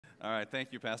All right,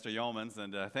 thank you, Pastor Yeomans,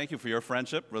 and thank you for your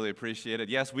friendship. Really appreciate it.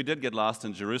 Yes, we did get lost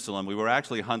in Jerusalem. We were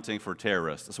actually hunting for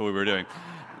terrorists. That's what we were doing.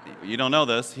 You don't know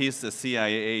this. He's a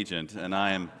CIA agent, and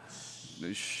I am,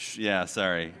 yeah,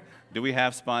 sorry. Do we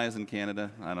have spies in Canada?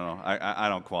 I don't know. I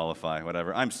don't qualify,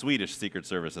 whatever. I'm Swedish Secret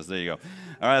Services. There you go.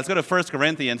 All right, let's go to 1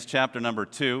 Corinthians chapter number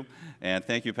 2. And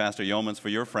thank you, Pastor Yeomans, for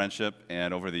your friendship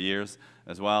and over the years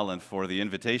as well, and for the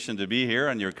invitation to be here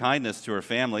and your kindness to our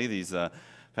family these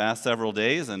past several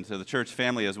days, and to the church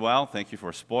family as well. Thank you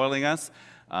for spoiling us.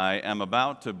 I am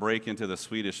about to break into the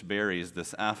Swedish berries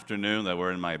this afternoon that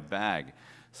were in my bag.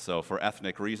 So for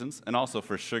ethnic reasons and also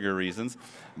for sugar reasons.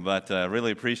 But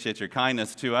really appreciate your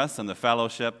kindness to us and the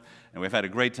fellowship. And we've had a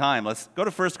great time. Let's go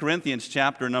to 1 Corinthians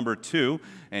chapter number 2.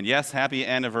 And yes, happy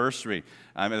anniversary.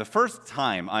 The first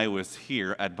time I was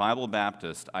here at Bible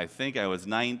Baptist, I think I was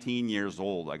 19 years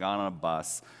old. I got on a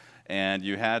bus, and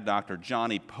you had Dr.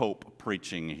 Johnny Pope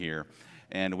preaching here.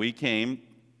 And we came.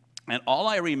 And all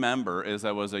I remember is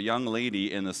there was a young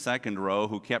lady in the second row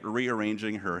who kept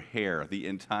rearranging her hair the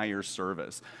entire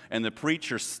service. And the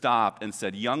preacher stopped and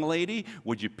said, "Young lady,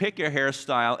 would you pick your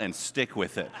hairstyle and stick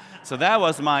with it?" So that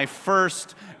was my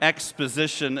first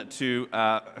exposition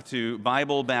to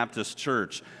Bible Baptist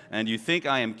Church. And you think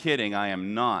I am kidding, I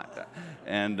am not.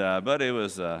 And but it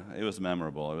was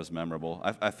memorable. It was memorable.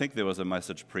 I think there was a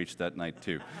message preached that night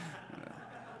too.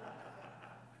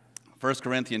 1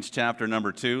 Corinthians chapter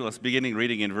number 2, let's begin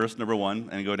reading in verse number 1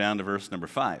 and go down to verse number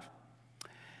 5.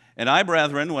 "And I,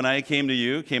 brethren, when I came to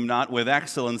you, came not with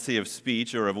excellency of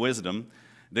speech or of wisdom,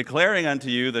 declaring unto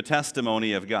you the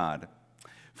testimony of God.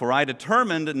 For I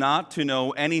determined not to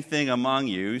know anything among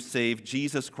you save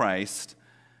Jesus Christ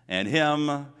and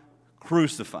him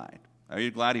crucified." Are you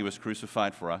glad he was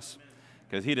crucified for us?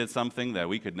 Because he did something that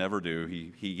we could never do.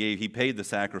 He paid the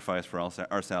sacrifice for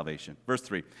our salvation. Verse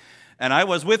 3. "And I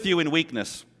was with you in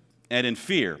weakness, and in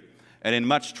fear, and in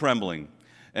much trembling.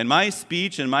 And my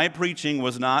speech and my preaching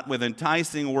was not with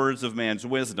enticing words of man's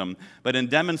wisdom, but in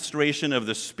demonstration of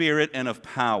the Spirit and of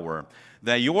power,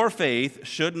 that your faith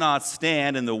should not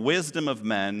stand in the wisdom of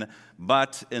men,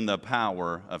 but in the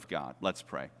power of God." Let's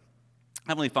pray.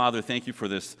 Heavenly Father, thank you for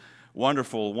this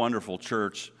wonderful, wonderful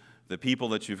church, the people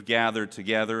that you've gathered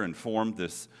together and formed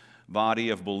this body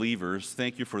of believers.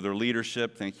 Thank you for their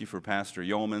leadership. Thank you for Pastor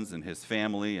Yeomans and his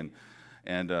family,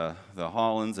 and the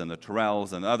Hollands and the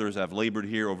Terrells and others have labored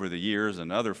here over the years,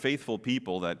 and other faithful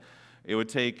people that it would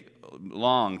take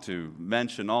long to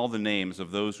mention all the names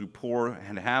of those who pour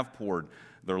and have poured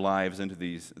their lives into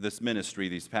this ministry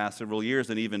these past several years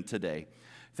and even today.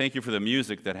 Thank you for the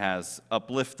music that has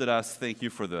uplifted us. Thank you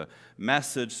for the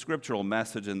message, scriptural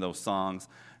message in those songs.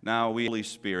 Now we, Holy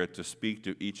Spirit, to speak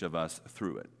to each of us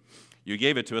through it. You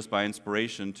gave it to us by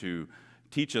inspiration to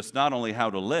teach us not only how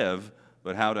to live,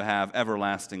 but how to have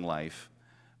everlasting life.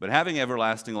 But having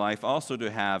everlasting life, also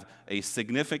to have a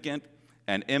significant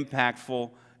and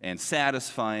impactful and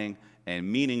satisfying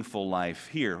and meaningful life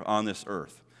here on this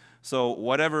earth. So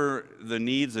whatever the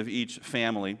needs of each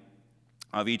family,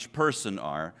 of each person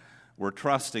are, we're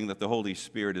trusting that the Holy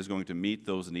Spirit is going to meet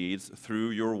those needs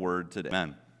through your word today.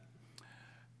 Amen.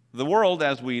 The world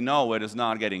as we know it is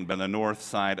not getting better. On the north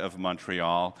side of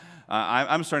Montreal,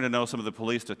 I'm starting to know some of the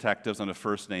police detectives on a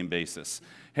first-name basis.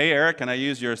 "Hey, Eric, can I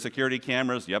use your security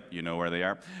cameras?" "Yep, you know where they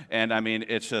are." And I mean,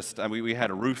 it's just, we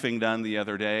had a roofing done the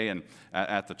other day and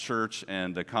at the church,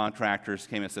 and the contractors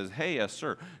came and says, "Hey,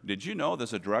 sir, did you know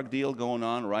there's a drug deal going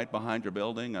on right behind your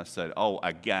building?" I said, "Oh,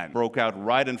 again." Broke out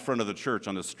right in front of the church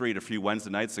on the street a few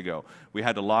Wednesday nights ago. We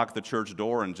had to lock the church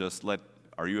door and just let,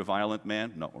 "Are you a violent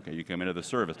man?" "No." "Okay, you come into the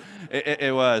service."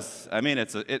 It was, I mean,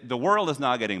 the world is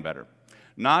not getting better.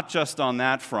 Not just on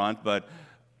that front, but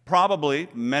probably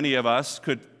many of us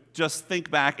could just think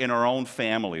back in our own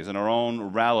families and our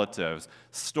own relatives,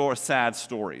 sad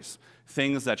stories,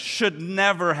 things that should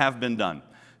never have been done,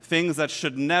 things that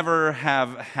should never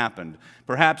have happened.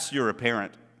 Perhaps you're a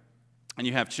parent and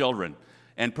you have children,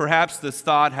 and perhaps this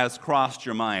thought has crossed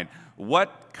your mind.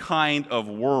 What kind of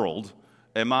world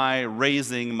am I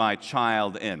raising my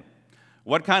child in?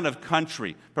 What kind of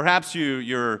country? Perhaps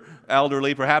you're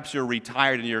elderly, perhaps you're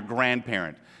retired and you're a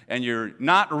grandparent, and you're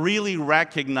not really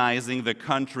recognizing the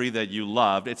country that you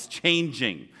loved. It's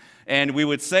changing. And we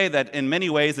would say that in many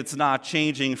ways it's not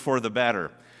changing for the better.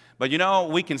 But you know,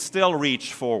 we can still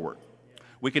reach forward.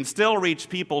 We can still reach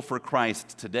people for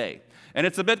Christ today. And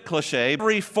it's a bit cliche.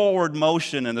 Every forward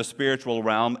motion in the spiritual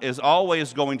realm is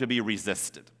always going to be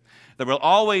resisted. There will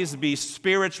always be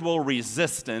spiritual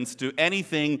resistance to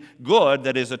anything good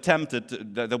that is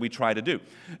that we try to do.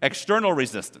 External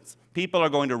resistance. People are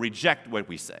going to reject what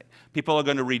we say. People are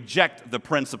going to reject the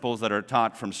principles that are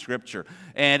taught from Scripture.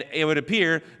 And it would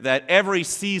appear that every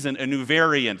season a new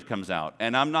variant comes out.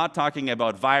 And I'm not talking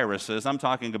about viruses, I'm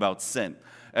talking about sin.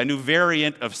 A new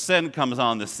variant of sin comes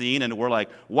on the scene, and we're like,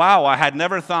 wow, I had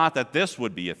never thought that this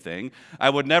would be a thing. I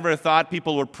would never have thought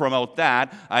people would promote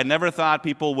that. I never thought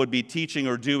people would be teaching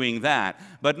or doing that.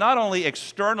 But not only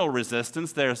external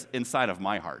resistance, there's inside of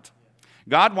my heart.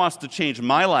 God wants to change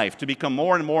my life to become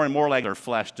more and more and more like our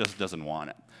flesh just doesn't want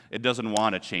it. It doesn't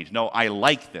want to change. No, I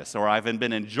like this, or I've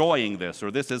been enjoying this,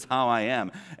 or this is how I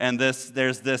am. And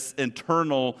there's this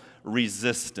internal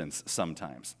resistance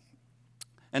sometimes.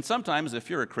 And sometimes, if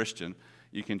you're a Christian,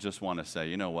 you can just want to say,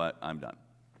 you know what, I'm done.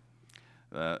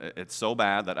 It's so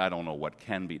bad that I don't know what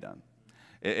can be done.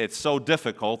 It's so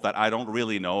difficult that I don't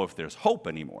really know if there's hope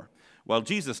anymore. Well,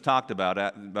 Jesus talked about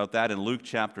that in Luke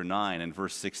chapter 9 and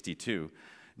verse 62.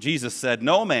 Jesus said,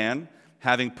 no man,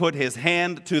 having put his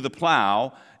hand to the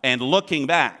plow and looking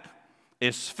back,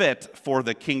 is fit for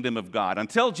the kingdom of God.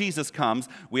 Until Jesus comes,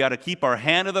 we ought to keep our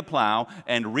hand to the plow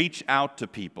and reach out to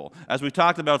people. As we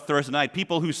talked about Thursday night,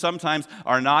 people who sometimes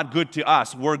are not good to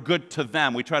us, we're good to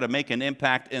them. We try to make an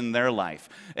impact in their life.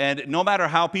 And no matter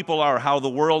how people are, how the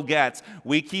world gets,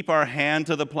 we keep our hand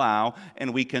to the plow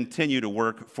and we continue to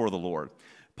work for the Lord.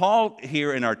 Paul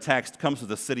here in our text comes to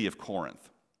the city of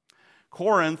Corinth.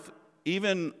 Corinth,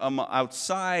 even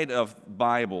outside of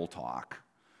Bible talk,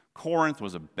 Corinth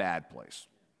was a bad place.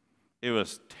 It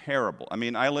was terrible. I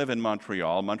mean, I live in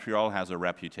Montreal. Montreal has a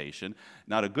reputation,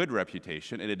 not a good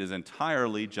reputation, and it is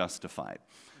entirely justified.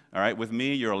 All right, with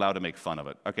me, you're allowed to make fun of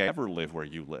it. Okay, I never live where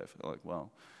you live. Like,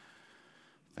 well,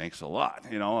 thanks a lot.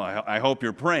 You know, I hope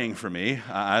you're praying for me.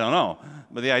 I don't know.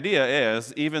 But the idea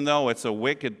is, even though it's a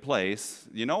wicked place,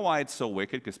 you know why it's so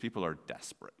wicked? Because people are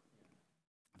desperate.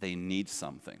 They need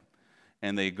something.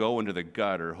 And they go into the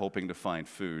gutter hoping to find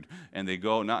food. And they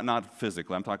go, not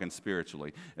physically, I'm talking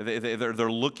spiritually. They're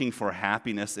looking for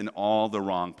happiness in all the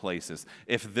wrong places.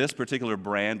 If this particular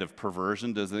brand of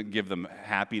perversion doesn't give them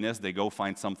happiness, they go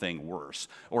find something worse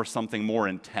or something more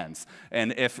intense.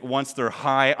 And if once they're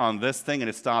high on this thing and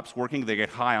it stops working, they get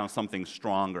high on something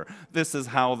stronger. This is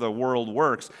how the world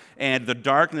works. And the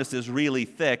darkness is really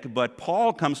thick. But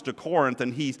Paul comes to Corinth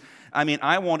and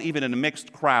I won't even in a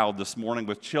mixed crowd this morning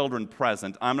with children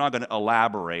present, I'm not going to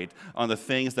elaborate on the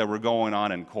things that were going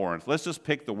on in Corinth. Let's just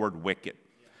pick the word wicked.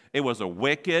 It was a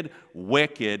wicked,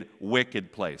 wicked,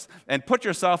 wicked place. And put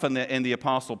yourself in the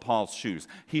Apostle Paul's shoes.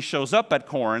 He shows up at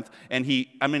Corinth, and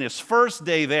his first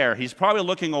day there, he's probably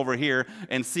looking over here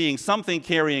and seeing something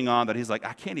carrying on that he's like,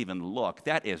 I can't even look.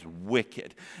 That is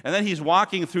wicked. And then he's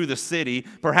walking through the city.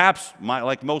 Perhaps,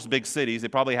 like most big cities, they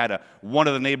probably had one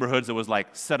of the neighborhoods that was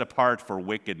like set apart for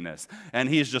wickedness. And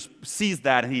he just sees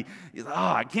that, and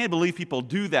I can't believe people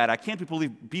do that. I can't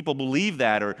believe people believe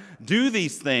that or do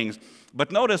these things. But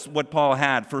notice what Paul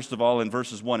had, first of all, in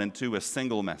verses 1 and 2, a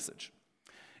single message.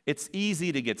 It's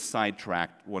easy to get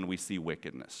sidetracked when we see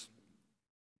wickedness.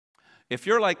 If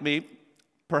you're like me,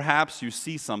 perhaps you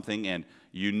see something and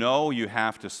you know you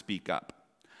have to speak up.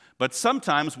 But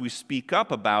sometimes we speak up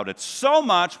about it so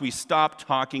much we stop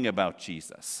talking about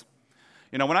Jesus.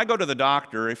 You know, when I go to the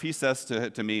doctor, if he says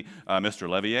to me, Mr.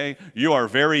 Levier, you are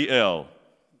very ill.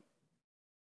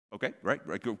 Okay, right,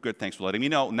 good, thanks for letting me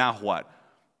know. Now what?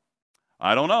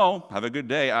 I don't know. Have a good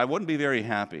day. I wouldn't be very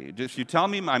happy. If you tell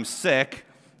me I'm sick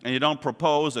and you don't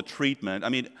propose a treatment,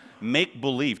 make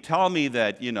believe. Tell me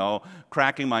that,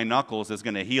 cracking my knuckles is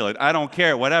going to heal it. I don't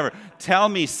care, whatever. Tell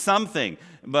me something.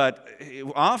 But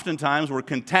oftentimes we're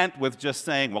content with just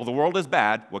saying, well, the world is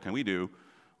bad. What can we do?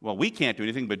 Well, we can't do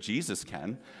anything, but Jesus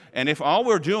can. And if all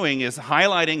we're doing is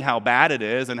highlighting how bad it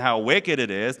is and how wicked it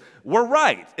is, we're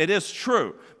right. It is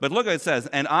true. But look what it says,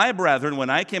 and I, brethren, when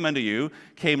I came unto you,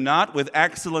 came not with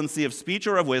excellency of speech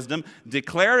or of wisdom,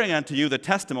 declaring unto you the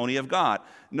testimony of God.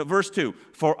 No, verse 2,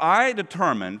 for I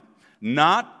determined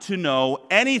not to know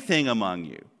anything among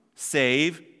you,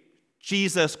 save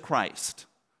Jesus Christ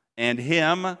and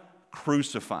him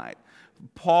crucified.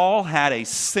 Paul had a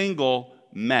single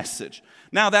message.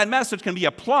 Now, that message can be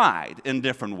applied in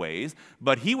different ways,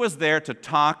 but he was there to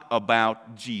talk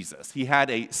about Jesus. He had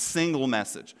a single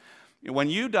message. When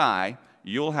you die,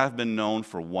 you'll have been known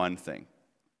for one thing.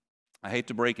 I hate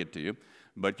to break it to you,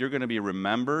 but you're going to be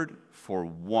remembered for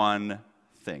one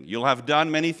thing. You'll have done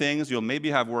many things. You'll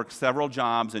maybe have worked several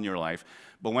jobs in your life,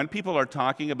 but when people are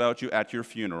talking about you at your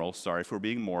funeral, sorry for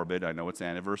being morbid, I know it's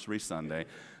Anniversary Sunday,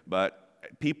 but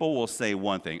people will say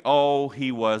one thing. Oh,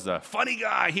 he was a funny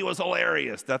guy. He was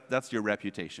hilarious. That's your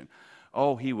reputation.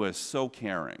 Oh, he was so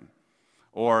caring.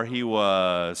 Or he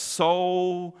was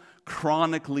so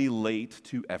chronically late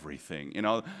to everything.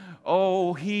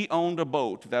 Oh, he owned a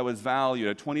boat that was valued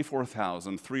at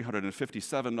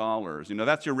 $24,357.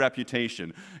 That's your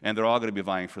reputation, and they're all going to be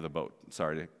vying for the boat.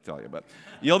 Sorry to tell you, but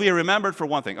you'll be remembered for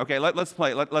one thing. Okay, let's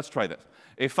try this.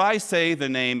 If I say the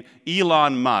name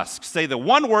Elon Musk, say the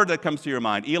one word that comes to your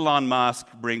mind. Elon Musk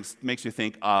makes you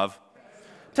think of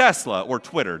Tesla or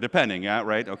Twitter, depending,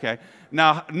 right? Okay.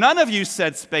 Now, none of you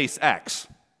said SpaceX.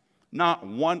 Not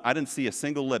one. I didn't see a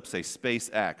single lip say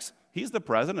SpaceX. He's the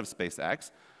president of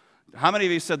SpaceX. How many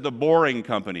of you said the Boring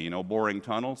Company, boring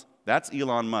tunnels? That's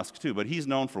Elon Musk too, but he's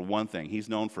known for one thing. He's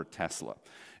known for Tesla.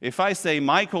 If I say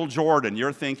Michael Jordan,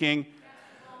 you're thinking,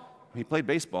 he played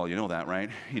baseball, you know that, right?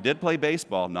 He did play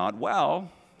baseball, not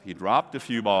well. He dropped a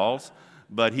few balls,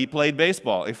 but he played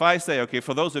baseball. If I say, okay,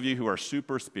 for those of you who are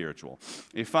super spiritual,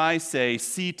 if I say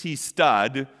C.T.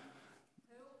 Studd,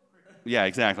 yeah,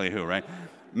 exactly who, right?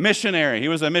 Missionary. He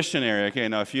was a missionary. Okay,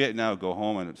 now go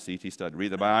home and C.T. Studd,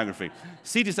 read the biography.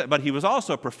 C.T. Studd, but he was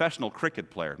also a professional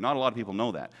cricket player. Not a lot of people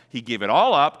know that. He gave it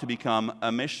all up to become a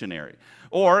missionary.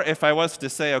 Or if I was to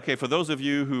say, okay, for those of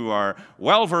you who are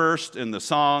well-versed in the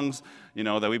songs,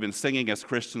 that we've been singing as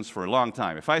Christians for a long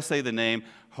time, if I say the name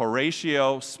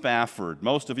Horatio Spafford,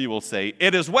 most of you will say,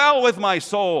 "It is well with my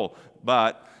soul,"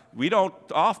 but we don't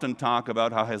often talk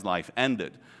about how his life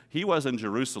ended. He was in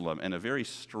Jerusalem in a very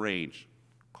strange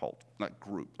cult,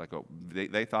 group.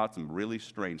 They thought some really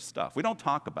strange stuff. We don't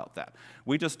talk about that.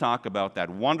 We just talk about that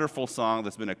wonderful song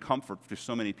that's been a comfort to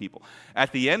so many people.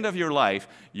 At the end of your life,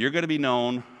 you're going to be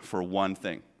known for one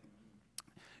thing.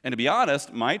 And to be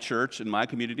honest, my church and my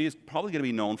community is probably going to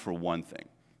be known for one thing,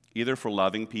 either for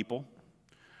loving people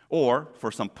or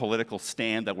for some political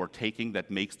stand that we're taking that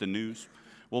makes the news.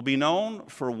 We'll be known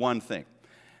for one thing.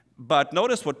 But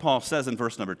notice what Paul says in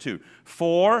verse number 2.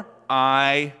 For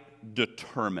I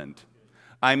determined.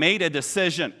 I made a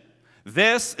decision.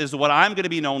 This is what I'm going to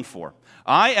be known for.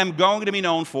 I am going to be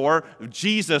known for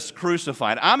Jesus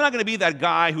crucified. I'm not going to be that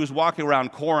guy who's walking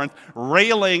around Corinth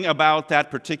railing about that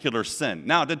particular sin.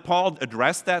 Now, did Paul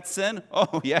address that sin?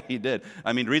 Oh, yeah, he did.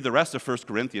 Read the rest of 1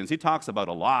 Corinthians. He talks about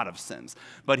a lot of sins.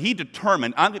 But he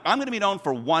determined, I'm going to be known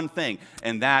for one thing,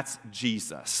 and that's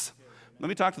Jesus. Let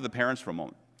me talk to the parents for a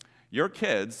moment. Your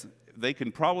kids, they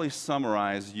can probably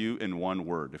summarize you in one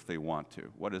word if they want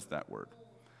to. What is that word?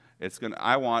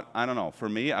 I don't know. For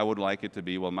me, I would like it to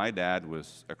be, my dad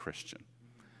was a Christian.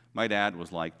 My dad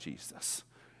was like Jesus.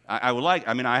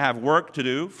 I have work to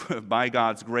do by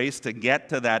God's grace to get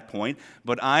to that point,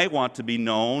 but I want to be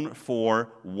known for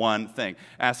one thing.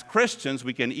 As Christians,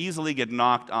 we can easily get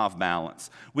knocked off balance.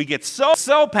 We get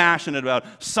so passionate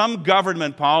about some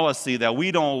government policy that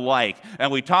we don't like,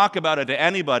 and we talk about it to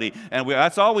anybody, and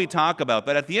that's all we talk about.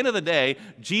 But at the end of the day,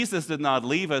 Jesus did not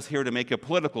leave us here to make a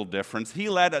political difference. He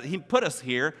put us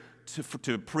here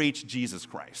to preach Jesus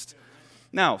Christ.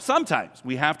 Now, sometimes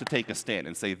we have to take a stand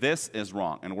and say this is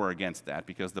wrong, and we're against that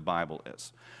because the Bible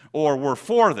is. Or we're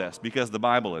for this because the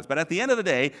Bible is. But at the end of the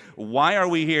day, why are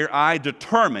we here? I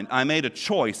made a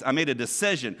choice, I made a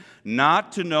decision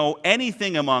not to know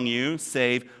anything among you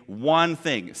save one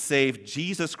thing, save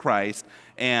Jesus Christ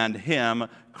and Him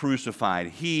crucified.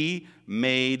 He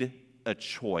made a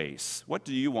choice. What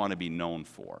do you want to be known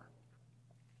for?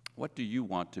 What do you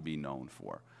want to be known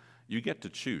for? You get to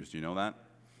choose, do you know that?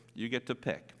 You get to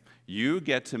pick. You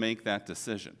get to make that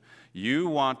decision. You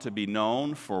want to be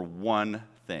known for one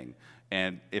thing.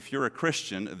 And if you're a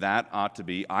Christian, that ought to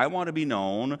be, I want to be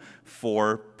known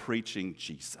for preaching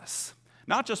Jesus.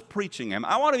 Not just preaching Him.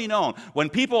 I want to be known. When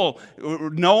people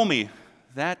know me,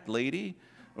 that lady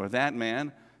or that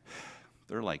man,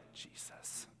 they're like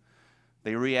Jesus.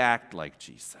 They react like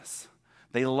Jesus.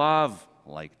 They love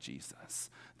like Jesus.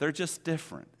 They're just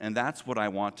different, and that's what I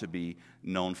want to be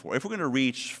known for. If we're going to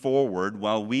reach forward,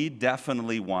 we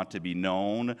definitely want to be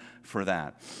known for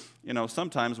that.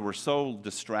 Sometimes we're so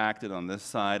distracted on this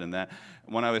side and that.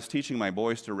 When I was teaching my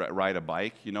boys to ride a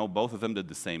bike, both of them did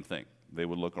the same thing. They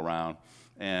would look around,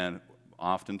 and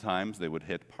oftentimes they would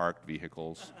hit parked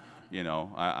vehicles.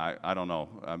 I don't know.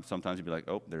 Sometimes you'd be like,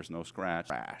 oh, there's no scratch.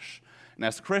 And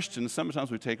as Christians, sometimes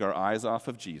we take our eyes off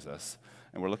of Jesus,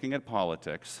 and we're looking at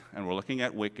politics, and we're looking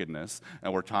at wickedness,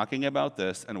 and we're talking about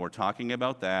this, and we're talking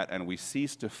about that, and we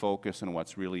cease to focus on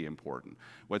what's really important.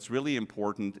 What's really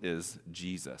important is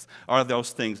Jesus. Are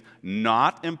those things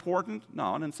not important?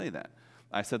 No, I didn't say that.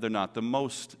 I said they're not the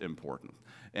most important.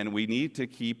 And we need to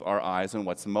keep our eyes on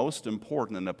what's most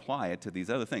important and apply it to these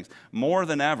other things. More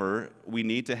than ever, we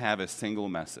need to have a single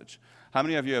message. How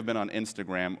many of you have been on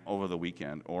Instagram over the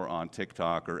weekend or on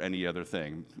TikTok or any other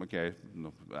thing? Okay,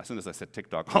 as soon as I said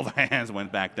TikTok, all the hands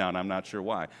went back down. I'm not sure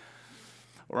why.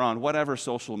 Or on whatever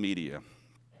social media.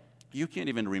 You can't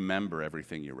even remember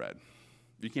everything you read.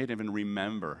 You can't even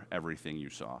remember everything you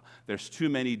saw. There's too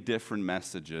many different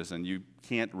messages, and you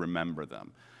can't remember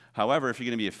them. However, if you're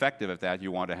going to be effective at that,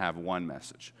 you want to have one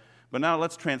message. But now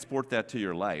let's transport that to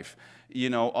your life. You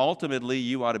know, ultimately,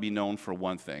 you ought to be known for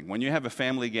one thing. When you have a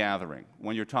family gathering,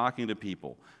 when you're talking to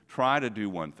people, try to do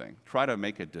one thing. Try to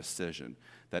make a decision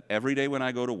that every day when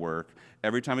I go to work,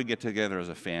 every time we get together as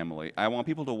a family, I want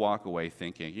people to walk away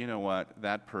thinking, you know what,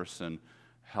 that person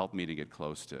helped me to get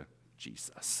close to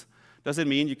Jesus. Doesn't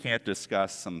mean you can't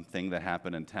discuss something that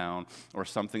happened in town or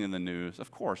something in the news.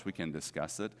 Of course we can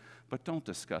discuss it, but don't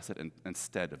discuss it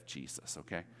instead of Jesus,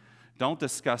 okay? Don't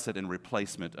discuss it in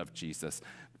replacement of Jesus.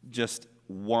 Just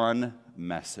one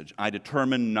message. I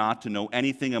determined not to know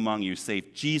anything among you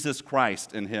save Jesus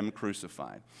Christ and Him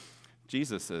crucified.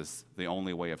 Jesus is the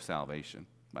only way of salvation,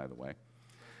 by the way.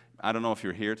 I don't know if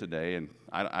you're here today, and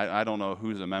I don't know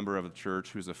who's a member of the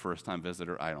church, who's a first-time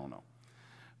visitor. I don't know.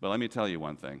 But let me tell you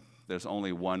one thing. There's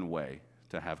only one way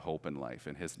to have hope in life,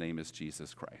 and His name is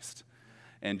Jesus Christ.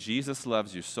 And Jesus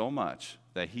loves you so much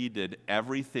that He did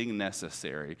everything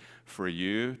necessary for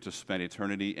you to spend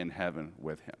eternity in heaven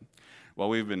with Him. While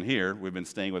we've been here, we've been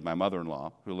staying with my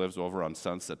mother-in-law, who lives over on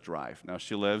Sunset Drive. Now,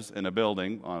 she lives in a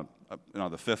building on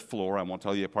the 5th floor. I won't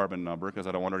tell you the apartment number because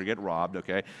I don't want her to get robbed,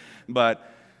 okay?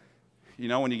 But, you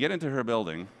know, when you get into her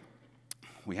building,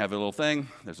 we have a little thing.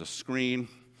 There's a screen.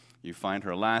 You find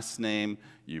her last name,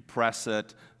 you press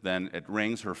it, then it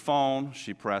rings her phone,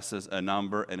 she presses a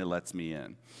number, and it lets me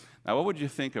in. Now, what would you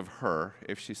think of her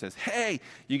if she says, hey,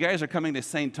 you guys are coming to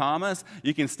St. Thomas?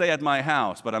 You can stay at my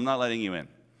house, but I'm not letting you in.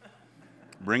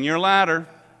 Bring your ladder,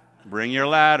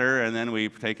 and then we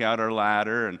take out our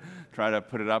ladder and try to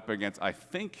put it up against, I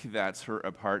think that's her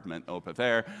apartment over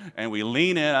there, and we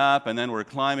lean it up, and then we're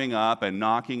climbing up and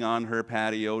knocking on her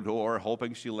patio door,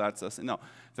 hoping she lets us in. No,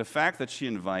 the fact that she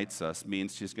invites us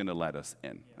means she's going to let us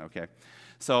in, okay?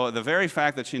 So the very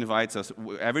fact that she invites us,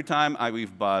 every time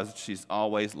we've buzzed, she's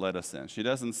always let us in. She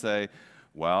doesn't say,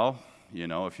 well, you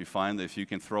know, if you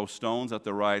can throw stones at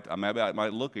the right, maybe I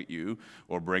might look at you,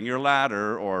 or bring your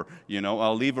ladder, or, you know,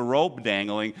 I'll leave a rope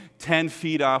dangling 10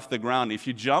 feet off the ground. If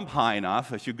you jump high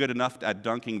enough, if you're good enough at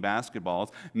dunking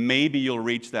basketballs, maybe you'll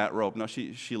reach that rope. No,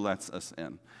 she lets us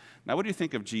in. Now, what do you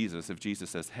think of Jesus if Jesus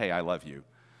says, hey, I love you,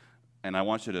 and I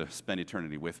want you to spend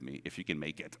eternity with me if you can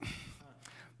make it?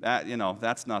 That, you know,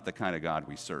 that's not the kind of God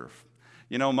we serve.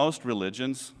 You know, most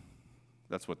religions,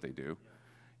 that's what they do.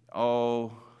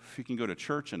 Oh, if you can go to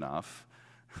church enough,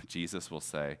 Jesus will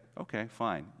say, okay,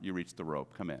 fine, you reached the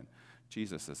rope, come in.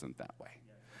 Jesus isn't that way.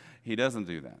 He doesn't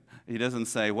do that. He doesn't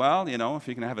say, well, you know, if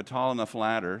you can have a tall enough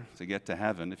ladder to get to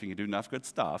heaven, if you can do enough good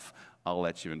stuff, I'll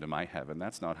let you into my heaven.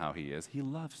 That's not how He is. He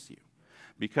loves you.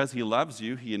 Because He loves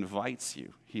you, He invites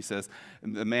you. He says,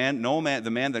 the man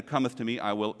that cometh to me,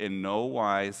 I will in no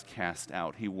wise cast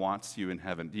out. He wants you in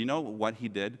heaven. Do you know what He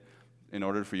did in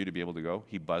order for you to be able to go?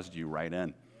 He buzzed you right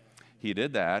in. He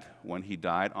did that when He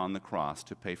died on the cross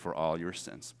to pay for all your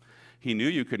sins. He knew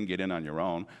you couldn't get in on your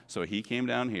own, so He came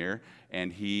down here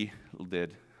and He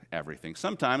did everything.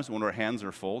 Sometimes when our hands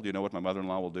are full, do you know what my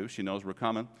mother-in-law will do? She knows we're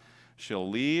coming. She'll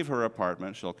leave her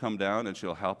apartment, she'll come down, and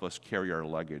she'll help us carry our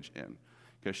luggage in,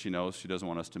 because she knows she doesn't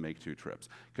want us to make 2 trips,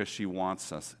 because she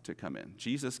wants us to come in.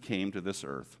 Jesus came to this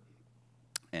earth,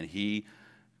 and He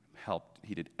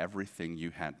did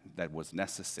everything that was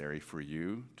necessary for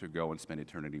you to go and spend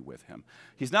eternity with Him.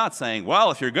 He's not saying,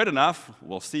 well, if you're good enough,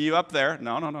 we'll see you up there.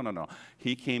 No.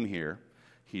 He came here.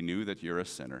 He knew that you're a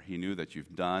sinner. He knew that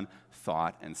you've done,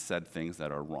 thought, and said things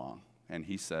that are wrong. And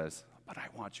He says, but I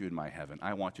want you in my heaven.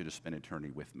 I want you to spend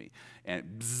eternity with me.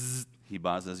 And bzzz, He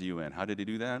buzzes you in. How did He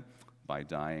do that? By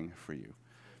dying for you.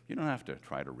 You don't have to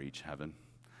try to reach heaven.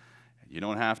 You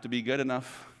don't have to be good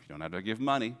enough. You don't have to give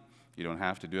money. You don't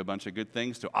have to do a bunch of good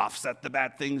things to offset the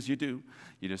bad things you do.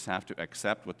 You just have to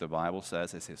accept what the Bible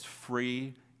says is His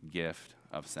free gift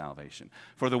of salvation.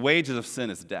 For the wages of sin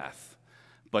is death,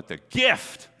 but the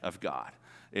gift of God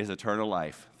is eternal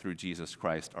life through Jesus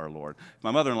Christ our Lord.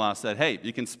 My mother-in-law said, hey,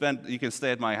 you can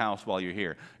stay at my house while you're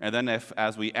here. And then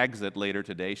as we exit later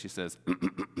today, she says,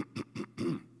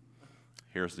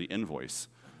 here's the invoice.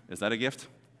 Is that a gift?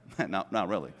 Not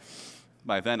really.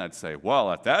 By then I'd say,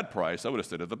 well, at that price, I would have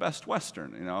stayed at the Best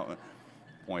Western. You know,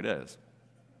 point is,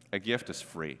 a gift is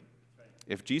free.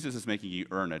 If Jesus is making you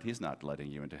earn it, he's not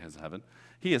letting you into his heaven.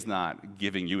 He is not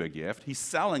giving you a gift. He's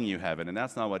selling you heaven, and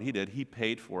that's not what he did. He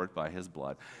paid for it by his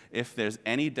blood. If there's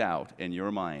any doubt in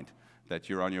your mind that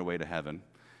you're on your way to heaven,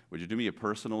 would you do me a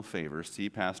personal favor? See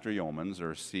Pastor Yeomans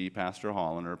or see Pastor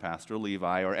Holland or Pastor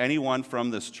Levi or anyone from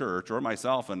this church or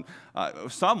myself and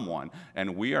someone,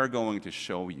 and we are going to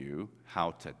show you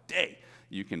how today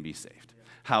you can be saved.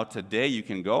 How today you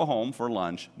can go home for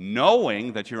lunch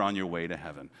knowing that you're on your way to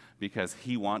heaven, because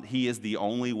he is the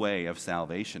only way of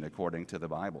salvation according to the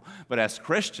Bible. But as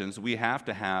Christians, we have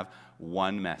to have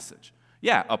one message.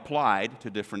 Yeah, applied to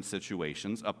different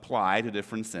situations, applied to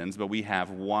different sins, but we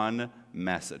have one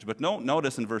message. But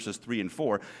notice in verses 3 and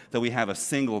 4 that we have a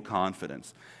single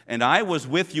confidence. And I was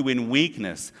with you in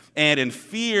weakness and in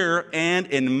fear and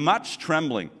in much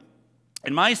trembling.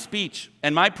 And my speech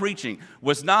and my preaching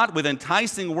was not with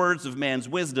enticing words of man's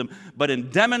wisdom, but in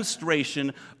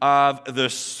demonstration of the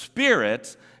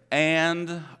Spirit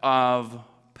and of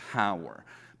power.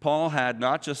 Paul had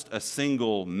not just a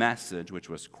single message, which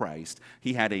was Christ.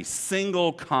 He had a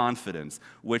single confidence,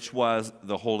 which was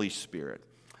the Holy Spirit.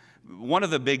 One of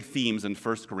the big themes in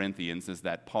 1 Corinthians is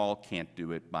that Paul can't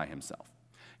do it by himself.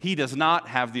 He does not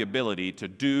have the ability to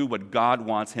do what God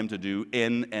wants him to do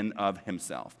in and of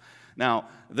himself. Now,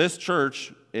 this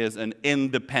church is an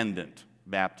independent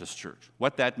Baptist church.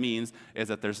 What that means is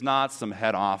that there's not some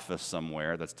head office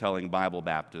somewhere that's telling Bible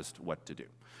Baptist what to do.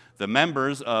 The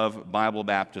members of Bible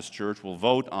Baptist Church will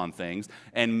vote on things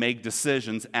and make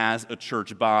decisions as a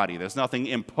church body. There's nothing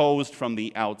imposed from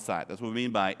the outside. That's what we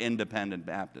mean by independent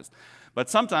Baptist. But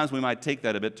sometimes we might take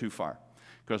that a bit too far,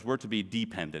 because we're to be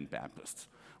dependent Baptists.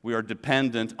 We are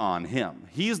dependent on him.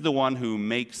 He's the one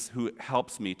who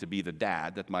helps me to be the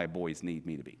dad that my boys need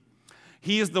me to be.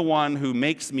 He is the one who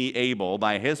makes me able,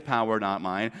 by his power, not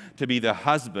mine, to be the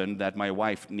husband that my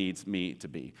wife needs me to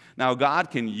be. Now,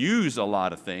 God can use a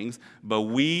lot of things, but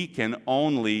we can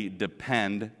only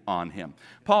depend on him.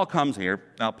 Paul comes here.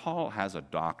 Now, Paul has a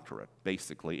doctorate,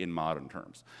 basically, in modern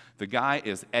terms. The guy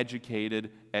is educated.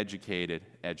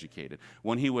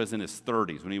 When he was in his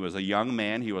 30s, when he was a young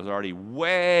man, he was already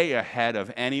way ahead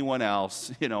of anyone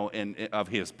else, of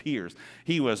his peers.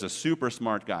 He was a super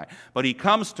smart guy. But he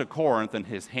comes to Corinth and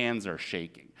his hands are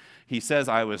shaking. He says,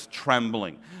 I was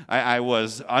trembling.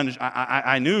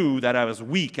 I knew that I was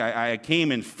weak. I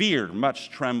came in fear,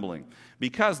 much trembling.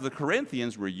 Because the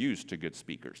Corinthians were used to good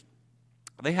speakers.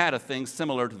 They had a thing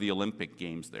similar to the Olympic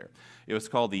Games there. It was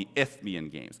called the Isthmian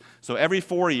Games. So every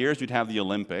 4 years, you'd have the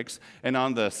Olympics, and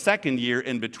on the second year,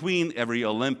 in between every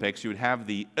Olympics, you would have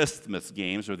the Isthmus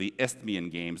Games, or the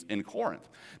Isthmian Games in Corinth.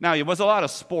 Now, it was a lot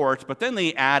of sport, but then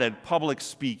they added public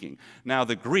speaking. Now,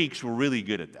 the Greeks were really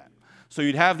good at that. So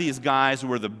you'd have these guys who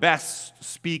were the best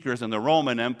speakers in the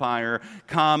Roman Empire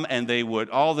come, and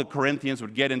all the Corinthians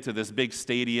would get into this big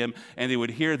stadium, and they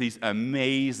would hear these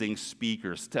amazing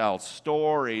speakers tell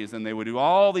stories, and they would do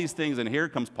all these things, and here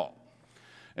comes Paul.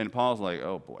 And Paul's like,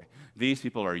 oh boy, these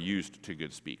people are used to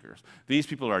good speakers. These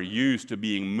people are used to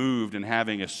being moved and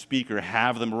having a speaker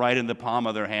have them right in the palm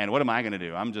of their hand. What am I going to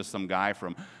do? I'm just some guy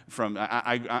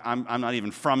I'm not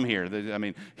even from here. I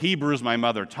mean, Hebrew's my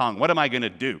mother tongue. What am I going to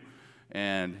do?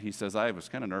 And he says, I was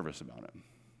kind of nervous about it.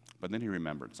 But then he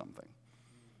remembered something.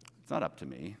 It's not up to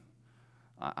me.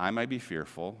 I might be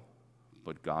fearful,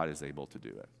 but God is able to do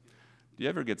it. Do you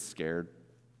ever get scared?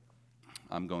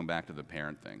 I'm going back to the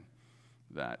parent thing,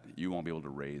 that you won't be able to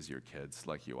raise your kids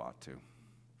like you ought to.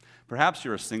 Perhaps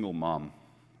you're a single mom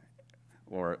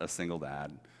or a single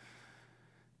dad,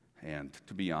 and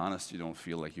to be honest, you don't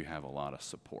feel like you have a lot of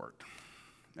support.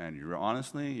 And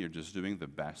you're just doing the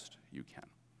best you can.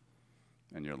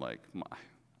 And you're like,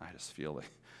 I just feel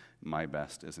like my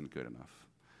best isn't good enough.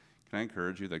 Can I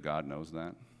encourage you that God knows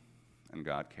that? And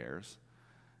God cares?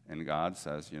 And God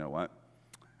says, you know what?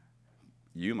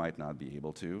 You might not be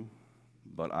able to,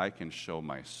 but I can show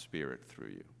my Spirit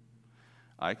through you.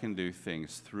 I can do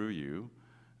things through you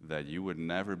that you would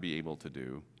never be able to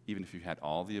do, even if you had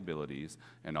all the abilities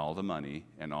and all the money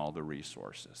and all the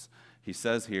resources. He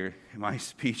says here, my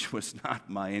speech was not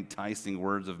my enticing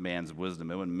words of man's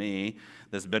wisdom. It wasn't me.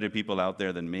 There's better people out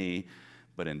there than me.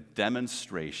 But in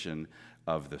demonstration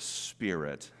of the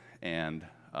Spirit and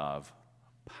of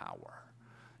power.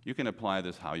 You can apply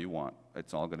this how you want.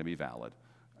 It's all going to be valid.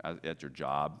 At your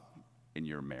job, in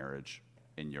your marriage,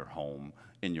 in your home,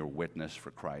 in your witness for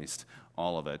Christ,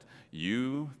 all of it.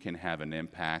 You can have an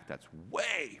impact that's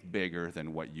way bigger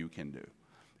than what you can do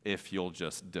if you'll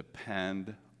just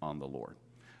depend on the Lord.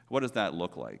 What does that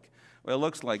look like? Well, it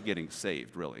looks like getting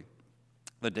saved, really.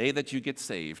 The day that you get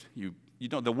saved,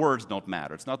 the words don't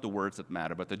matter. It's not the words that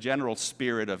matter, but the general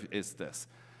spirit is this.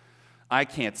 I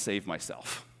can't save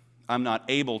myself. I'm not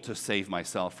able to save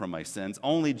myself from my sins.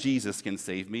 Only Jesus can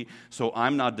save me, so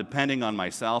I'm not depending on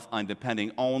myself. I'm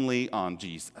depending only on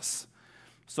Jesus.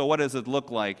 So what does it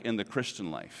look like in the Christian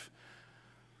life?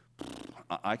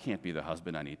 I can't be the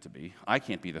husband I need to be. I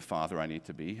can't be the father I need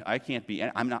to be. I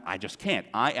just can't.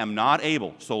 I am not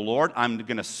able. So Lord, I'm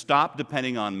going to stop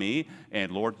depending on me,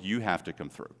 and Lord, you have to come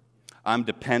through. I'm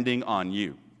depending on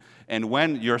you. And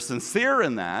when you're sincere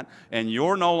in that, and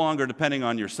you're no longer depending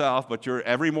on yourself, but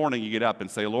every morning you get up and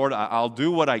say, Lord, I'll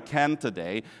do what I can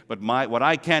today, but what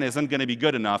I can isn't going to be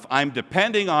good enough. I'm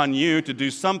depending on you to do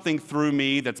something through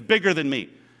me that's bigger than me.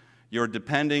 You're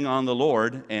depending on the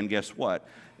Lord, and guess what?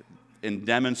 In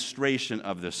demonstration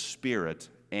of the Spirit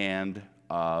and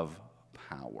of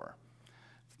power.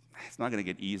 It's not going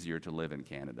to get easier to live in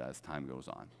Canada as time goes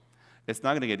on. It's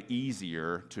not going to get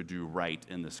easier to do right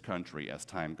in this country as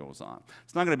time goes on.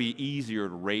 It's not going to be easier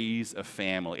to raise a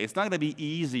family. It's not going to be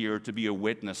easier to be a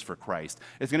witness for Christ.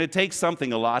 It's going to take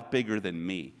something a lot bigger than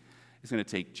me. It's going to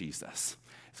take Jesus.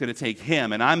 It's going to take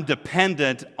Him, and I'm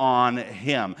dependent on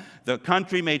Him. The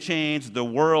country may change, the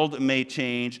world may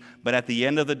change, but at the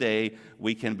end of the day,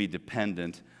 we can be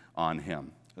dependent on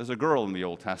Him. There's a girl in the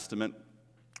Old Testament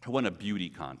who won a beauty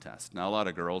contest. Now, a lot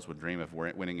of girls would dream of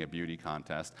winning a beauty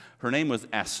contest. Her name was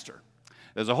Esther.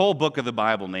 There's a whole book of the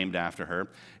Bible named after her,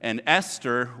 and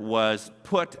Esther was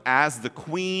put as the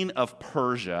queen of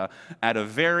Persia at a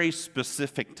very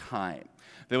specific time.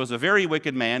 There was a very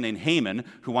wicked man named Haman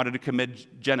who wanted to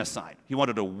commit genocide. He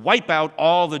wanted to wipe out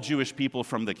all the Jewish people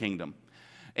from the kingdom.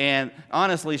 And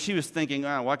honestly, she was thinking,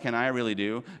 what can I really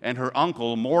do? And her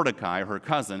uncle, Mordecai, her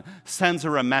cousin, sends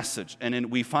her a message. And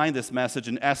we find this message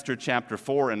in Esther chapter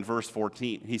 4 and verse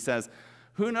 14. He says,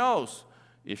 who knows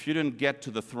if you didn't get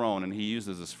to the throne, and he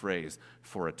uses this phrase,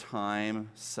 for a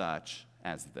time such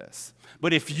as this.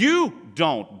 But if you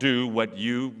don't do what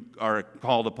you are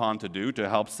called upon to do to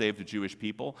help save the Jewish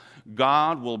people,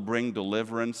 God will bring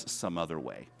deliverance some other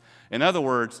way. In other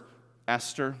words,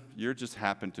 Esther, you just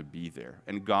happen to be there,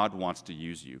 and God wants to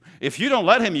use you. If you don't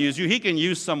let Him use you, He can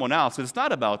use someone else. It's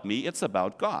not about me, it's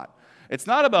about God. It's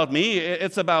not about me,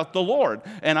 it's about the Lord,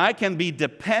 and I can be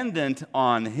dependent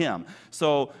on Him.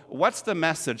 So what's the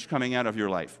message coming out of your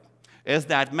life? Is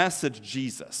that message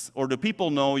Jesus? Or do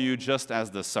people know you just as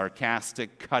the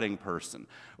sarcastic, cutting person?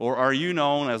 Or are you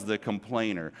known as the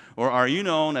complainer? Or are you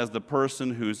known as the person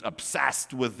who's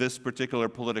obsessed with this particular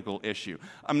political issue?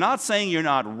 I'm not saying you're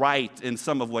not right in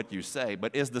some of what you say,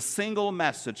 but is the single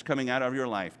message coming out of your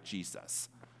life Jesus?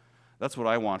 That's what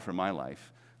I want for my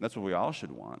life. That's what we all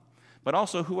should want. But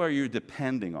also, who are you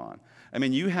depending on? I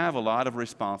mean, you have a lot of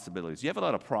responsibilities. You have a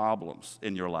lot of problems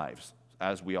in your lives,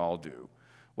 as we all do.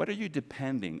 What are you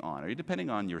depending on? Are you depending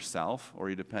on yourself, or are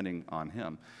you depending on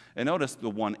Him? And notice the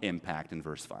one impact in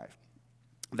verse 5.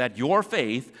 That your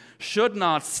faith should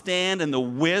not stand in the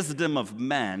wisdom of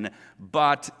men,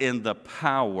 but in the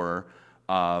power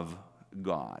of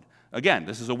God. Again,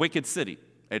 this is a wicked city.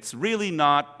 It's really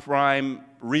not prime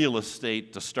real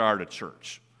estate to start a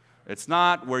church. It's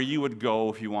not where you would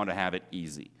go if you want to have it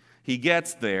easy. He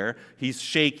gets there, he's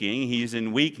shaking, he's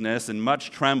in weakness and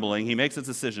much trembling. He makes a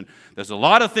decision. There's a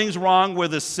lot of things wrong with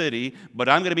this city, but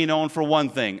I'm going to be known for one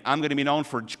thing. I'm going to be known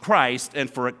for Christ and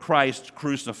for Christ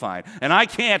crucified. And I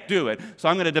can't do it, so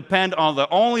I'm going to depend on the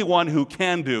only one who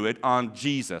can do it, on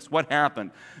Jesus. What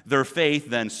happened? Their faith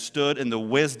then stood in the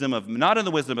wisdom of, not in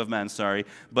the wisdom of men,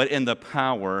 but in the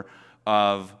power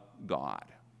of God.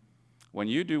 When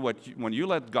you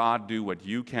let God do what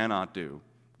you cannot do,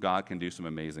 God can do some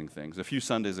amazing things. A few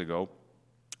Sundays ago,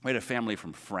 we had a family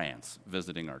from France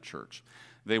visiting our church.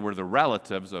 They were the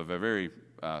relatives of a very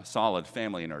solid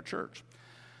family in our church.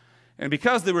 And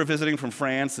because they were visiting from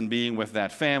France and being with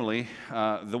that family,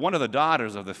 one of the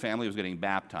daughters of the family was getting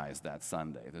baptized that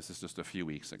Sunday. This is just a few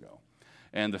weeks ago.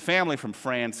 And the family from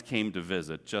France came to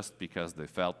visit just because they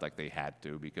felt like they had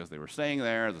to, because they were staying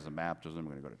there, there's a baptism,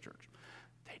 we're going to go to church.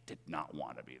 They did not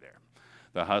want to be there.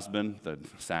 The husband that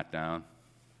sat down,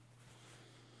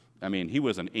 I mean, he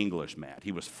was an English mad.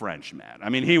 He was French mad. I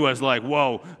mean, he was like,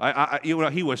 whoa.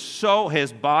 He was so,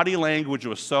 his body language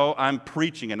was so, I'm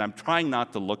preaching and I'm trying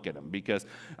not to look at him because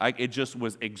it just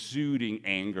was exuding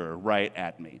anger right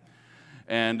at me.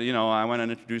 And, I went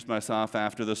and introduced myself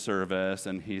after the service,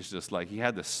 and he's just like, he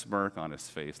had this smirk on his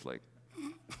face like,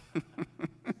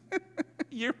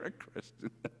 you're a Christian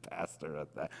pastor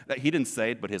at that. He didn't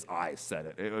say it, but his eyes said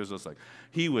it. It was just like,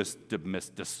 he was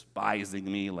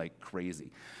despising me like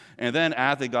crazy. And then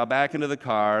as they got back into the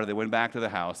car, they went back to the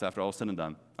house after all said and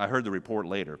done. I heard the report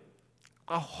later.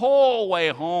 The whole way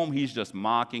home, he's just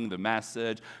mocking the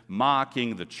message,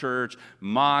 mocking the church,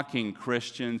 mocking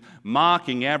Christians,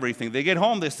 mocking everything. They get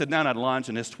home, they sit down at lunch,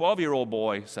 and his 12-year-old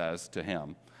boy says to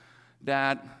him,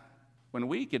 "Dad, when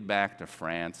we get back to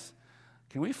France,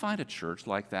 can we find a church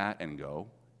like that and go?"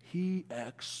 He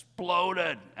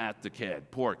exploded at the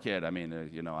kid. Poor kid. I mean,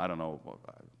 I don't know.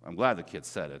 I'm glad the kid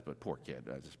said it, but poor kid.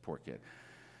 Just poor kid.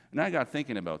 And I got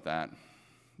thinking about that.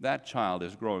 That child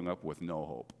is growing up with no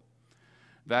hope.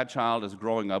 That child is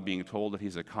growing up being told that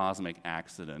he's a cosmic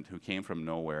accident who came from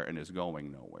nowhere and is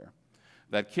going nowhere.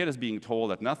 That kid is being told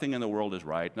that nothing in the world is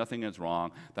right, nothing is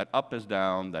wrong, that up is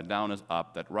down, that down is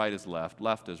up, that right is left,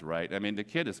 left is right. I mean, the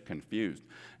kid is confused.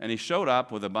 And he showed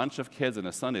up with a bunch of kids in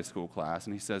a Sunday school class,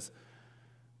 and he says,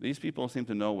 "These people seem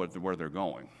to know where they're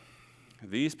going.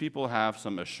 These people have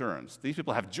some assurance. These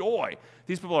people have joy.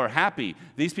 These people are happy.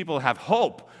 These people have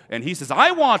hope." And he says, "I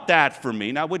want that for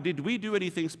me." Now, did we do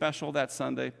anything special that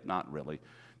Sunday? Not really. Do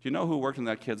you know who worked in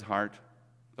that kid's heart?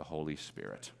 The Holy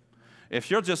Spirit. If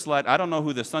you'll just I don't know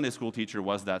who the Sunday school teacher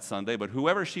was that Sunday, but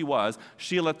whoever she was,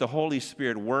 she let the Holy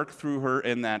Spirit work through her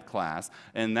in that class,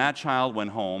 and that child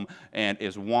went home and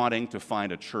is wanting to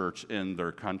find a church in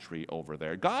their country over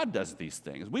there. God does these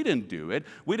things. We didn't do it.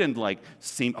 We didn't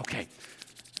okay,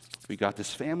 we got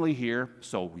this family here,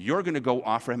 so you're going to go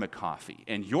offer him a coffee,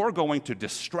 and you're going to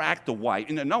distract the wife.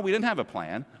 No, we didn't have a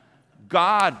plan.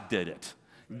 God did it.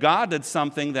 God did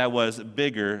something that was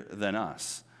bigger than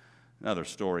us. Another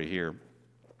story here.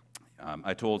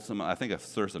 I think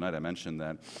Thursday night I mentioned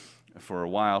that for a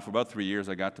while, for about 3 years,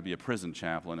 I got to be a prison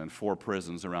chaplain in 4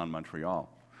 prisons around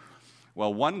Montreal.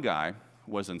 Well, one guy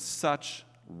was in such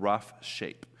rough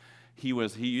shape. He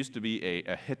used to be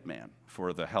a hitman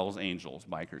for the Hells Angels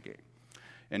biker gang.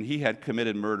 And he had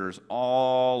committed murders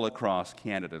all across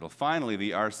Canada. Till finally,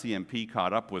 the RCMP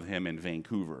caught up with him in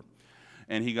Vancouver.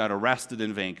 And he got arrested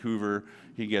in Vancouver.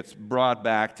 He gets brought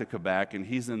back to Quebec, and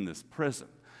he's in this prison.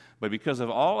 But because of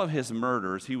all of his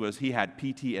murders, he had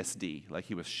PTSD, like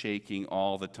he was shaking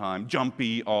all the time,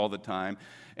 jumpy all the time.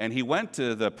 And he went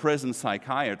to the prison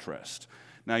psychiatrist.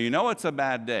 Now, you know it's a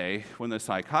bad day when the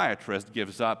psychiatrist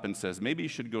gives up and says, maybe you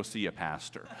should go see a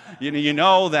pastor. You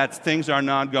know that things are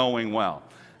not going well.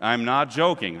 I'm not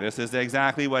joking. This is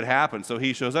exactly what happened. So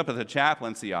he shows up at the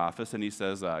chaplaincy office, and he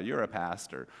says, "You're a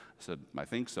pastor." I said, "I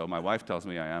think so. My wife tells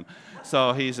me I am."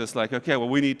 So he's just like, "Okay, well,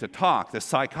 we need to talk. The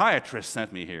psychiatrist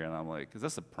sent me here." And I'm like, "Is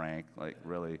this a prank? Like,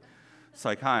 really?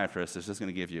 Psychiatrist is just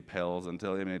going to give you pills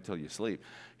until you sleep."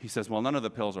 He says, "Well, none of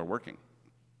the pills are working."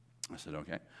 I said,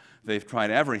 "Okay. They've tried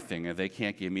everything, and they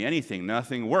can't give me anything.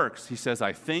 Nothing works." He says,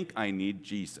 "I think I need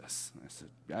Jesus." I said,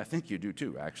 "Yeah, I think you do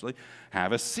too, actually.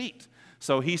 Have a seat."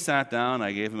 So he sat down,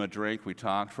 I gave him a drink, we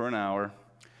talked for an hour.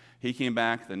 He came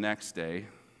back the next day,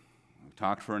 we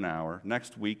talked for an hour.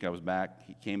 Next week I was back,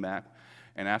 he came back,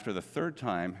 and after the 3rd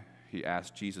time, he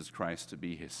asked Jesus Christ to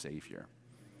be his Savior.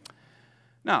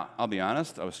 Now, I'll be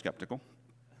honest, I was skeptical,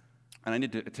 and I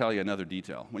need to tell you another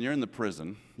detail. When you're in the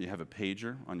prison, you have a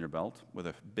pager on your belt with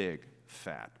a big,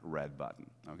 fat, red button,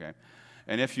 okay?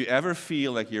 And if you ever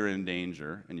feel like you're in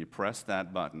danger and you press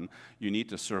that button, you need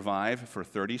to survive for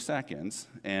 30 seconds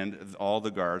and all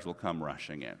the guards will come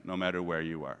rushing in, no matter where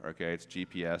you are, okay? It's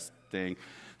GPS thing.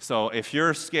 So if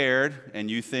you're scared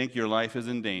and you think your life is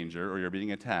in danger or you're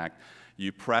being attacked,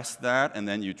 you press that and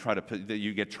then you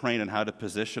get trained on how to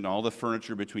position all the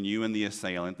furniture between you and the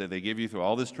assailant that they give you through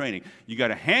all this training. You got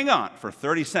to hang on for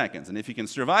 30 seconds, and if you can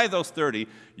survive those 30,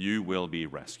 you will be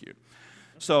rescued.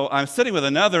 So I'm sitting with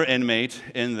another inmate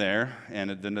in there, and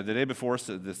the day before,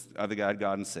 this other guy had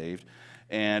gotten saved,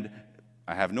 and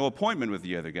I have no appointment with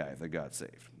the other guy that got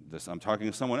saved. I'm talking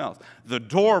to someone else. The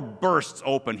door bursts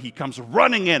open. He comes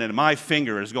running in, and my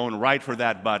finger is going right for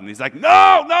that button. He's like,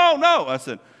 "No, no, no."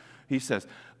 He says,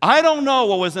 "I don't know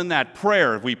what was in that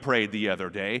prayer we prayed the other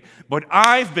day, but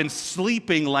I've been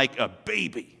sleeping like a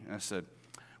baby." I said,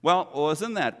 "Well, what was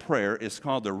in that prayer is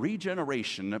called the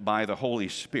regeneration by the Holy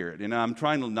Spirit." And I'm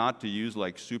trying not to use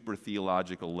like super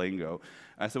theological lingo.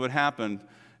 I said, what happened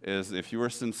is if you were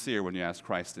sincere when you asked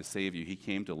Christ to save you, he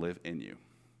came to live in you.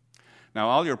 Now,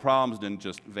 all your problems didn't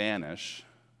just vanish,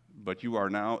 but you are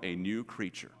now a new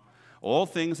creature. All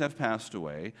things have passed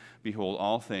away. Behold,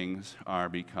 all things are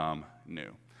become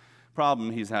new.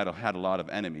 Problem, he's had a lot of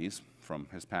enemies from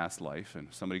his past life, and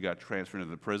somebody got transferred into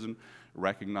the prison,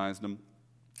 recognized him,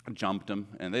 jumped him,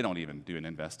 and they don't even do an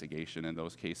investigation in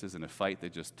those cases. In a fight, they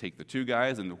just take the 2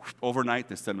 guys, and overnight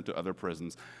they send them to other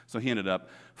prisons. So he ended up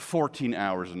 14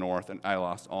 hours north, and I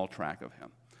lost all track of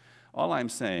him. All I'm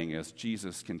saying is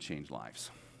Jesus can change lives.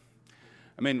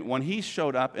 I mean, when he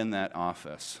showed up in that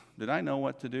office, did I know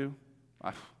what to do?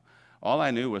 All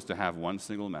I knew was to have one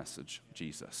single message,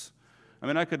 Jesus. I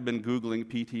mean, I could have been Googling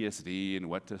PTSD and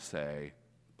what to say.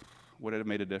 Would it have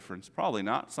made a difference? Probably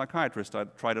not. Psychiatrist,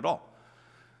 I'd tried it all.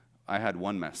 I had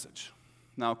one message.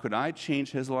 Now, could I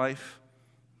change his life?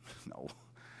 No.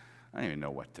 I didn't even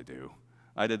know what to do.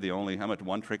 I'm a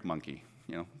one-trick monkey.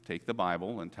 Take the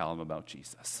Bible and tell him about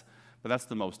Jesus. But that's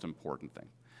the most important thing.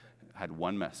 I had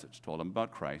one message, told him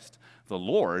about Christ. The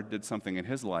Lord did something in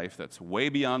his life that's way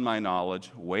beyond my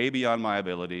knowledge, way beyond my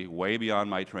ability, way beyond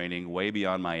my training, way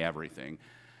beyond my everything.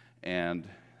 And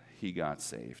he got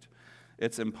saved.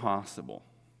 It's impossible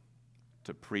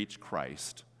to preach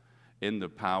Christ in the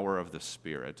power of the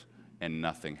Spirit and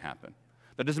nothing happen.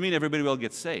 That doesn't mean everybody will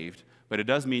get saved, but it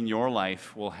does mean your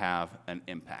life will have an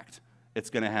impact. It's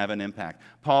going to have an impact.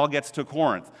 Paul gets to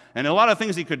Corinth, and a lot of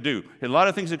things he could do, a lot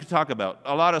of things he could talk about,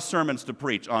 a lot of sermons to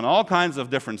preach on all kinds of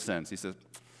different sins. He says,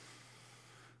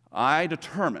 I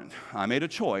made a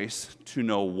choice to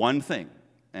know one thing,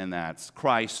 and that's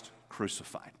Christ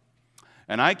crucified.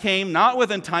 And I came not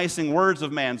with enticing words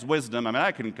of man's wisdom. I mean,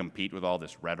 I couldn't compete with all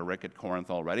this rhetoric at Corinth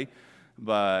already,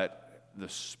 but the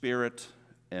Spirit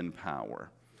and power.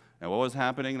 And what was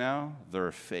happening now?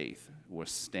 Their faith was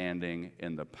standing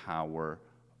in the power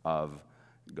of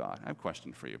God. I have a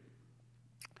question for you.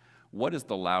 What is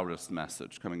the loudest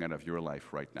message coming out of your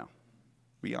life right now?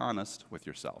 Be honest with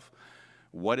yourself.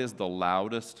 What is the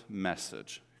loudest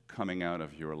message coming out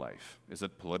of your life? Is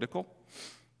it political?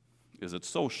 Is it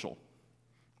social?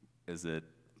 Is it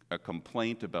a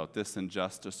complaint about this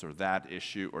injustice or that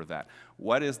issue or that?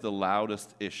 What is the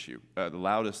loudest issue, the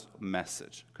loudest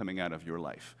message coming out of your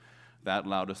life? That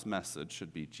loudest message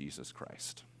should be Jesus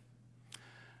Christ.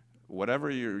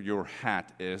 Whatever your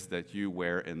hat is that you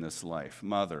wear in this life,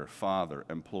 mother, father,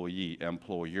 employee,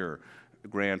 employer,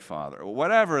 grandfather,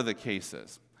 whatever the case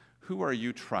is, who are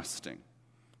you trusting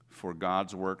for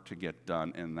God's work to get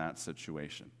done in that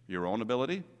situation? Your own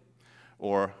ability?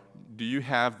 Or do you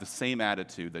have the same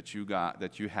attitude that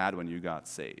you had when you got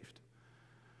saved?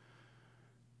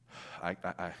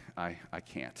 I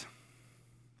can't.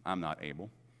 I'm not able.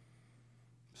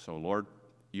 So, Lord,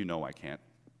 you know I can't.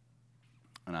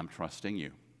 And I'm trusting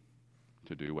you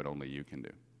to do what only you can do.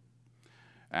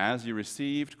 As you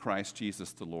received Christ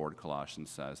Jesus the Lord, Colossians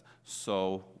says,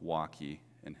 so walk ye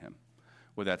in him.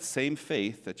 With that same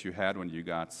faith that you had when you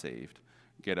got saved,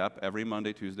 get up every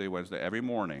Monday, Tuesday, Wednesday, every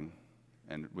morning,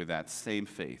 and with that same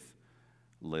faith,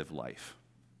 live life.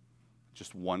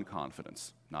 Just one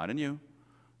confidence, not in you,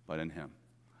 but in him.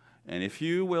 And if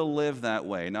you will live that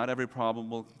way, not every problem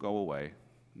will go away,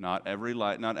 not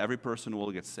every person will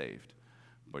get saved,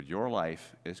 but your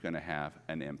life is going to have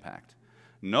an impact.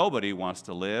 Nobody wants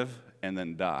to live and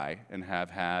then die and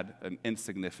have had an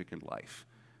insignificant life.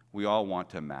 We all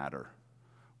want to matter.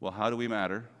 Well, how do we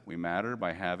matter? We matter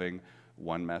by having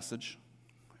one message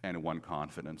and one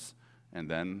confidence, and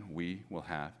then we will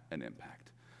have an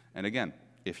impact. And again,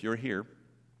 if you're here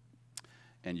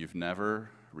and you've never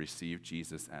received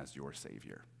Jesus as your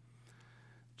Savior,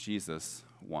 Jesus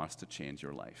wants to change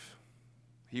your life.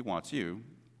 He wants you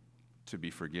to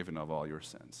be forgiven of all your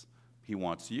sins. He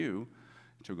wants you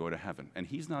to go to heaven. And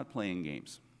he's not playing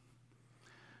games.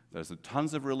 There's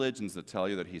tons of religions that tell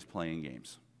you that he's playing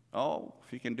games. Oh,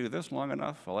 if you can do this long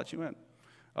enough, I'll let you in.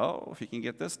 Oh, if you can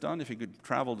get this done, if you could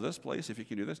travel to this place, if you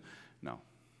can do this. No,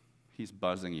 he's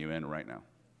buzzing you in right now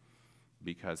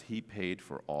because he paid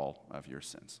for all of your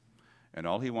sins. And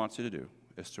all he wants you to do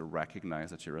is to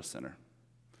recognize that you're a sinner.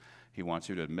 He wants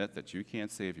you to admit that you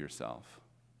can't save yourself.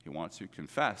 He wants you to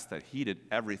confess that he did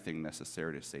everything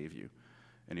necessary to save you.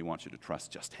 And he wants you to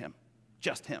trust just him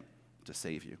to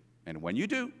save you. And when you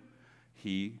do,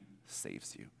 he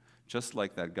saves you. Just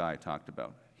like that guy talked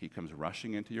about. He comes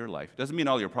rushing into your life. Doesn't mean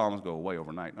all your problems go away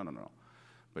overnight. No.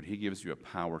 But he gives you a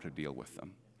power to deal with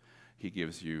them. He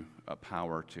gives you a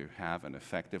power to have an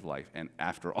effective life. And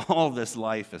after all this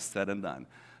life is said and done,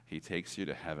 he takes you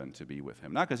to heaven to be with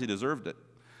him. Not because he deserved it,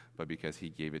 but because he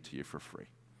gave it to you for free.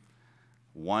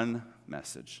 One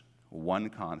message, one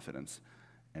confidence,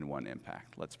 and one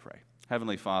impact. Let's pray.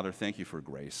 Heavenly Father, thank you for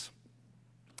grace.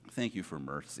 Thank you for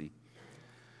mercy.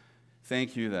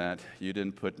 Thank you that you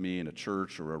didn't put me in a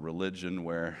church or a religion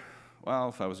where, well,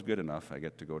 if I was good enough, I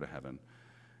get to go to heaven.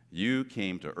 You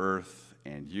came to earth,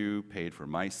 and you paid for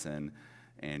my sin,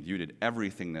 and you did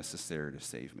everything necessary to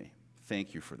save me.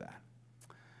 Thank you for that.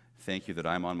 Thank you that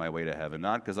I'm on my way to heaven,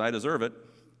 not because I deserve it,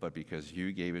 but because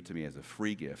you gave it to me as a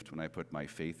free gift when I put my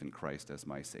faith in Christ as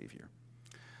my Savior.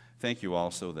 Thank you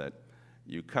also that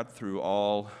you cut through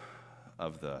all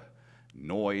of the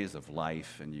noise of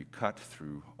life, and you cut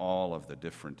through all of the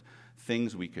different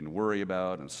things we can worry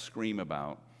about and scream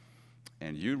about,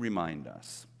 and you remind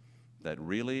us that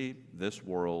really this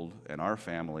world and our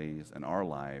families and our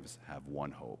lives have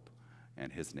one hope,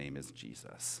 and his name is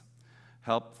Jesus.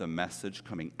 Help the message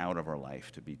coming out of our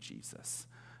life to be Jesus.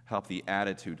 Help the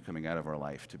attitude coming out of our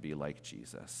life to be like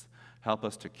Jesus. Help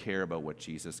us to care about what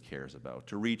Jesus cares about,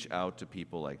 to reach out to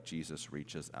people like Jesus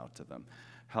reaches out to them.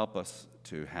 Help us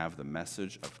to have the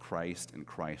message of Christ and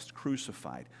Christ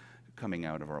crucified coming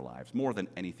out of our lives more than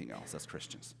anything else as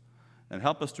Christians. And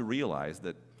help us to realize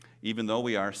that even though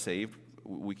we are saved,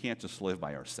 we can't just live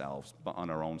by ourselves, but on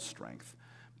our own strength.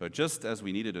 But just as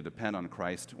we needed to depend on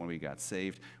Christ when we got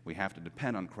saved, we have to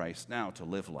depend on Christ now to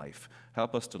live life.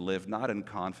 Help us to live not in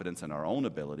confidence in our own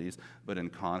abilities, but in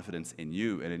confidence in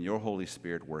you and in your Holy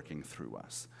Spirit working through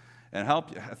us. And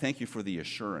thank you for the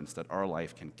assurance that our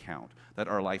life can count, that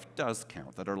our life does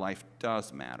count, that our life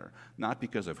does matter, not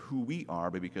because of who we are,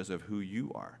 but because of who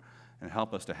you are. And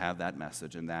help us to have that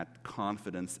message and that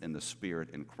confidence in the Spirit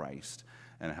in Christ,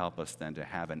 and help us then to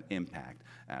have an impact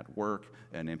at work,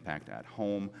 an impact at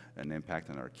home, an impact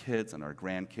on our kids and our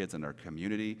grandkids and our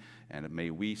community, and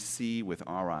may we see with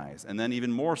our eyes, and then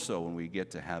even more so when we get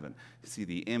to heaven, see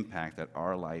the impact that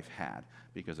our life had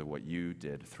because of what you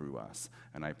did through us.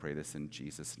 And I pray this in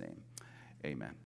Jesus' name. Amen.